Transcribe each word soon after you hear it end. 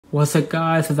What's up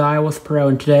guys, it's iOS Pro,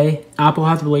 and today Apple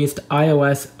has released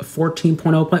iOS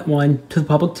 14.0.1 to the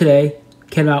public today.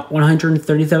 Came out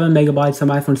 137 megabytes on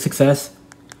iPhone 6s,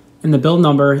 and the build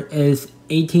number is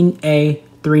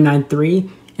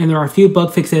 18A393, and there are a few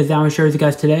bug fixes that I'm going to share with you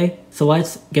guys today, so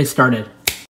let's get started.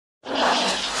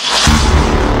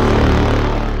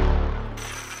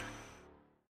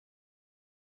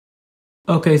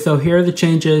 Okay, so here are the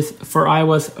changes for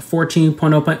iOS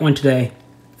 14.0.1 today.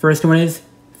 First one is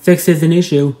fixes an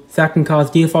issue that can cause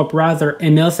default browser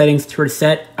and mail settings to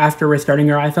reset after restarting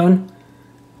your iPhone.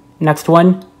 Next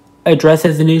one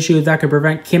addresses an issue that could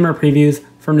prevent camera previews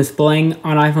from displaying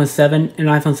on iPhone 7 and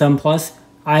iPhone 7 Plus.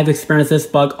 I've experienced this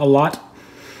bug a lot.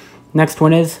 Next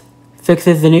one is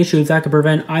fixes an issue that could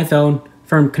prevent iPhone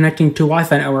from connecting to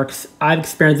Wi-Fi networks. I've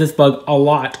experienced this bug a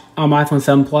lot on my iPhone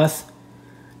 7 Plus.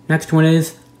 Next one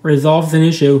is resolves an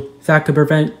issue that could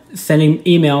prevent sending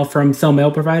email from some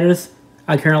mail providers.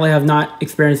 I currently have not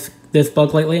experienced this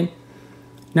bug lately.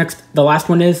 Next, the last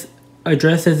one is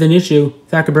addresses an issue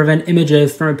that could prevent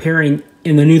images from appearing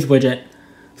in the news widget.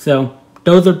 So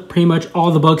those are pretty much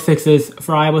all the bug fixes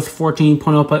for iOS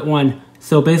 14.0.1.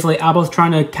 So basically Apple's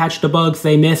trying to catch the bugs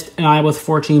they missed in iOS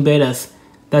 14 betas.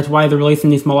 That's why they're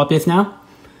releasing these small updates now.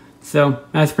 So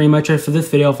that's pretty much it for this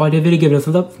video. If you liked the video, give it a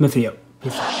thumbs up for my video.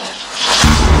 Peace out.